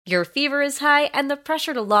Your fever is high and the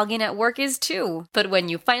pressure to log in at work is too. But when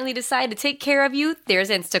you finally decide to take care of you, there's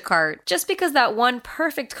Instacart. Just because that one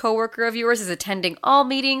perfect coworker of yours is attending all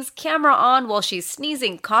meetings, camera on while she's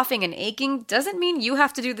sneezing, coughing, and aching, doesn't mean you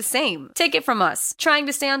have to do the same. Take it from us. Trying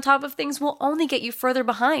to stay on top of things will only get you further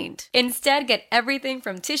behind. Instead, get everything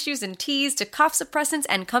from tissues and teas to cough suppressants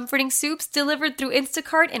and comforting soups delivered through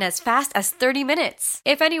Instacart in as fast as 30 minutes.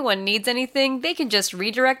 If anyone needs anything, they can just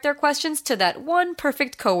redirect their questions to that one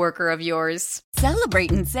perfect coworker of yours.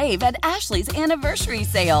 Celebrate and save at Ashley's Anniversary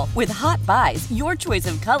Sale. With Hot Buys, your choice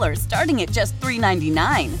of colors starting at just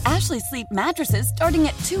 $3.99. Ashley Sleep mattresses starting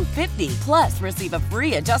at $2.50. Plus, receive a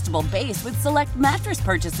free adjustable base with select mattress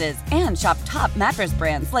purchases. And shop top mattress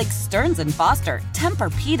brands like Stearns & Foster,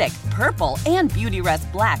 Tempur-Pedic, Purple, and Beautyrest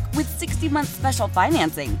Black with 60-month special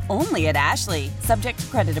financing. Only at Ashley. Subject to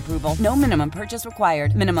credit approval. No minimum purchase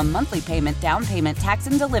required. Minimum monthly payment, down payment, tax,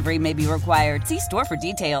 and delivery may be required. See store for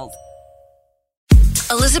details.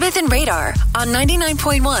 Elizabeth and Radar on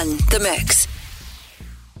 99.1 The Mix.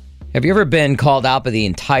 Have you ever been called out by the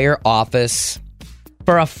entire office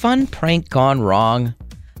for a fun prank gone wrong?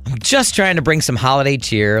 I'm just trying to bring some holiday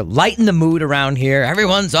cheer, lighten the mood around here.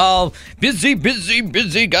 Everyone's all busy,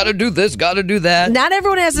 gotta do this, gotta do that. Not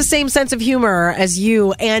everyone has the same sense of humor as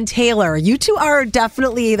you and Taylor. You two are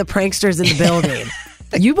definitely the pranksters in the building.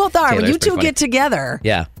 You both are. When you two get together.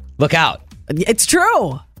 Yeah. Look out. It's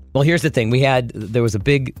true. Well, here's the thing. There was a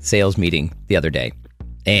big sales meeting the other day,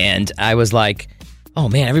 and I was like, oh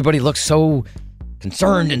man, everybody looks so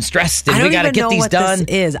concerned and stressed, and we got to get these done.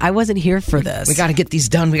 I wasn't here for this. We got to get these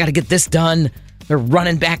done. We got to get this done. They're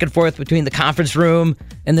running back and forth between the conference room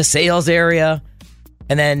and the sales area.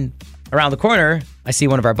 And then around the corner, I see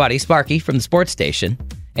one of our buddies, Sparky, from the sports station,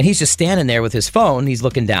 and he's just standing there with his phone. He's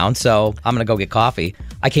looking down, so I'm going to go get coffee.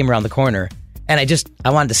 I came around the corner, and I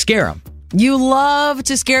wanted to scare him. You love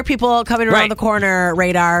to scare people coming around the corner,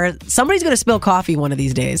 Radar. Somebody's going to spill coffee one of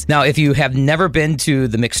these days. Now, if you have never been to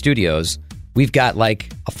the Mix Studios, we've got like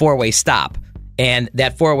a 4-way stop. And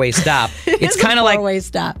that 4-way stop, it's kind of like 4-way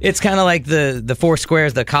stop. It's kind of like the four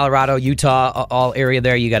squares, the Colorado, Utah, all area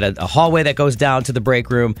there. You got a hallway that goes down to the break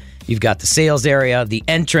room. You've got the sales area, the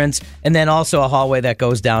entrance, and then also a hallway that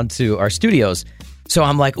goes down to our studios. So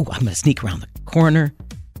I'm like, I'm going to sneak around the corner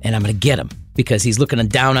and I'm going to get him, because he's looking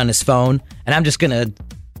down on his phone, and I'm just going to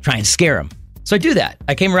try and scare him. So I do that.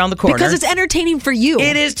 I came around the corner. Because it's entertaining for you.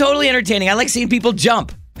 It is totally entertaining. I like seeing people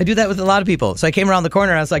jump. I do that with a lot of people. So I came around the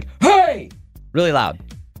corner, and I was like, hey! Really loud.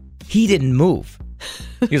 He didn't move.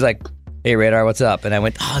 He was like, hey, Radar, what's up? And I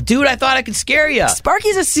went, oh, dude, I thought I could scare you.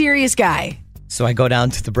 Sparky's a serious guy. So I go down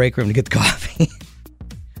to the break room to get the coffee.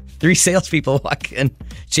 3 salespeople walk in.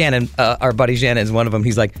 Shannon, our buddy Shannon is one of them.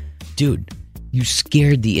 He's like, dude, you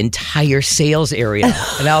scared the entire sales area.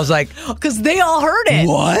 And I was like, because they all heard it.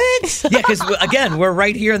 What? Yeah, because again, we're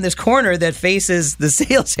right here in this corner that faces the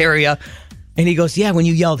sales area. And he goes, yeah, when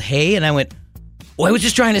you yelled, hey, and I went, oh, I was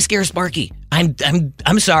just trying to scare Sparky.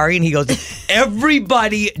 I'm sorry. And he goes,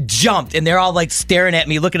 everybody jumped, and they're all like staring at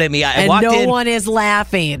me, looking at me. No one is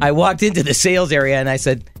laughing. I walked into the sales area and I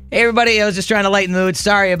said, hey, everybody, I was just trying to lighten the mood.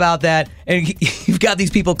 Sorry about that. And you've got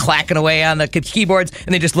these people clacking away on the keyboards,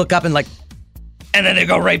 and they just look up and like, and then they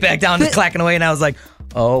go right back down to clacking away. And I was like,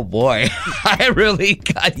 oh boy, I really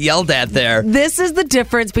got yelled at there. This is the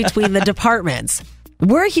difference between the departments.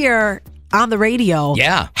 We're here on the radio,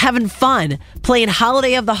 having fun, playing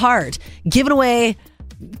Holiday of the Heart, giving away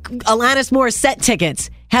Alanis Morissette tickets,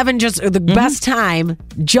 having just the best time,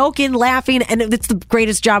 joking, laughing, and it's the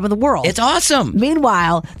greatest job in the world. It's awesome.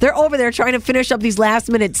 Meanwhile, they're over there trying to finish up these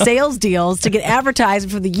last-minute sales deals to get advertising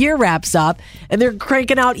before the year wraps up, and they're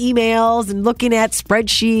cranking out emails and looking at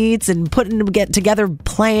spreadsheets and get together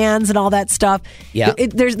plans and all that stuff. Yeah.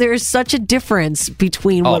 There's such a difference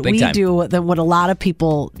between what we do than what a lot of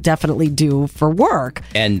people definitely do for work.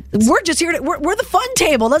 And we're just here we're the fun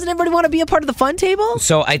table. Doesn't everybody want to be a part of the fun table?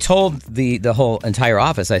 So I told the whole entire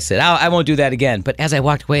office, I said, I won't do that again. But as I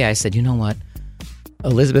walked away, I said, you know what?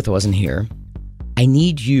 Elizabeth wasn't here. I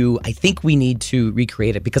think we need to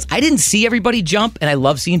recreate it, because I didn't see everybody jump, and I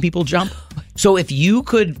love seeing people jump. So if you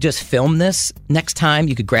could just film this next time,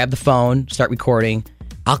 you could grab the phone, start recording.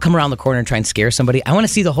 I'll come around the corner and try and scare somebody. I want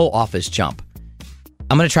to see the whole office jump.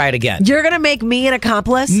 I'm going to try it again. You're going to make me an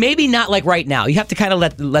accomplice? Maybe not like right now. You have to kind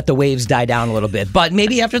of let the waves die down a little bit. But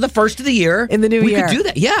maybe after the first of the year. In the new year. We could do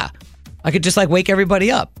that. Yeah. I could just like wake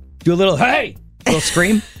everybody up. Do a little, hey, a little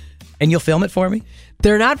scream. And you'll film it for me?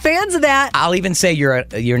 They're not fans of that. I'll even say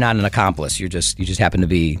you're not an accomplice. You just happen to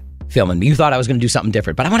be filming me. You thought I was going to do something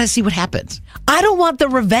different, but I want to see what happens. I don't want the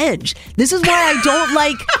revenge. This is why I don't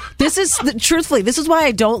like, truthfully, this is why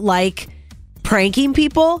I don't like pranking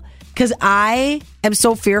people because I am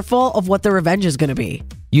so fearful of what the revenge is going to be.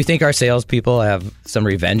 You think our salespeople have some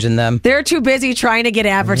revenge in them? They're too busy trying to get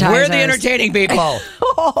advertisers. We're the entertaining people.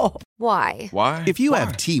 Why? If you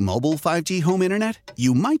have T-Mobile 5G home internet,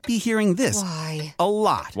 you might be hearing this a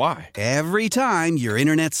lot. Why? Every time your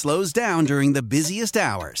internet slows down during the busiest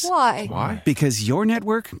hours. Why? Because your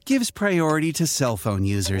network gives priority to cell phone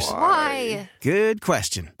users. Why? Good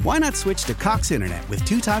question. Why not switch to Cox Internet with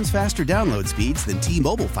 2 times faster download speeds than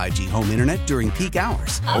T-Mobile 5G home internet during peak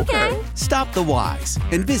hours? Okay. Stop the whys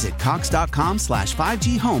and visit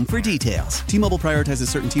cox.com/5G home for details. T-Mobile prioritizes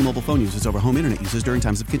certain T-Mobile phone users over home internet users during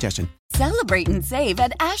times of congestion. Celebrate and save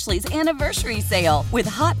at Ashley's Anniversary Sale. With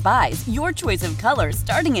Hot Buys, your choice of colors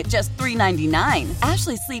starting at just $3.99.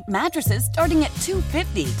 Ashley Sleep mattresses starting at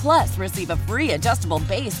 $2.50. Plus, receive a free adjustable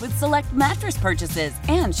base with select mattress purchases.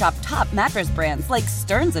 And shop top mattress brands like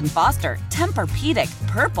Stearns & Foster, Tempur-Pedic,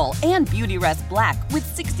 Purple, and Beautyrest Black with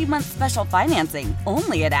 60-month special financing.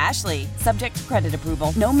 Only at Ashley. Subject to credit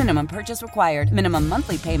approval. No minimum purchase required. Minimum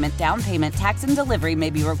monthly payment, down payment, tax, and delivery may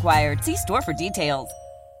be required. See store for details.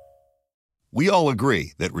 We all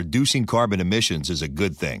agree that reducing carbon emissions is a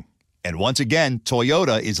good thing. And once again,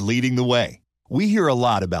 Toyota is leading the way. We hear a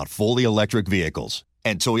lot about fully electric vehicles,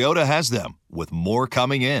 and Toyota has them, with more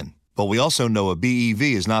coming in. But we also know a BEV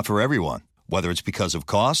is not for everyone, whether it's because of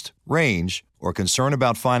cost, range, or concern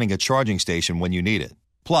about finding a charging station when you need it.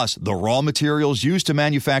 Plus, the raw materials used to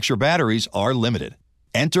manufacture batteries are limited.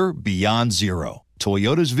 Enter Beyond Zero,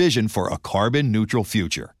 Toyota's vision for a carbon-neutral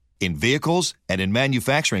future. In vehicles and in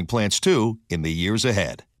manufacturing plants, too, in the years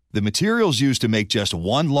ahead. The materials used to make just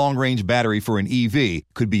one long-range battery for an EV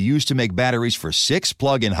could be used to make batteries for 6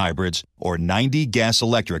 plug-in hybrids or 90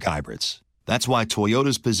 gas-electric hybrids. That's why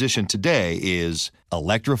Toyota's position today is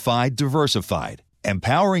electrified, diversified,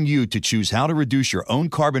 empowering you to choose how to reduce your own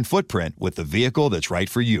carbon footprint with the vehicle that's right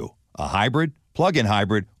for you, a hybrid, plug-in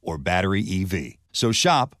hybrid, or battery EV. So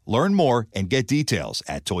shop, learn more, and get details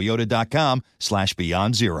at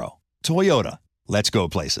toyota.com/beyond zero. Toyota, let's go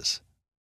places.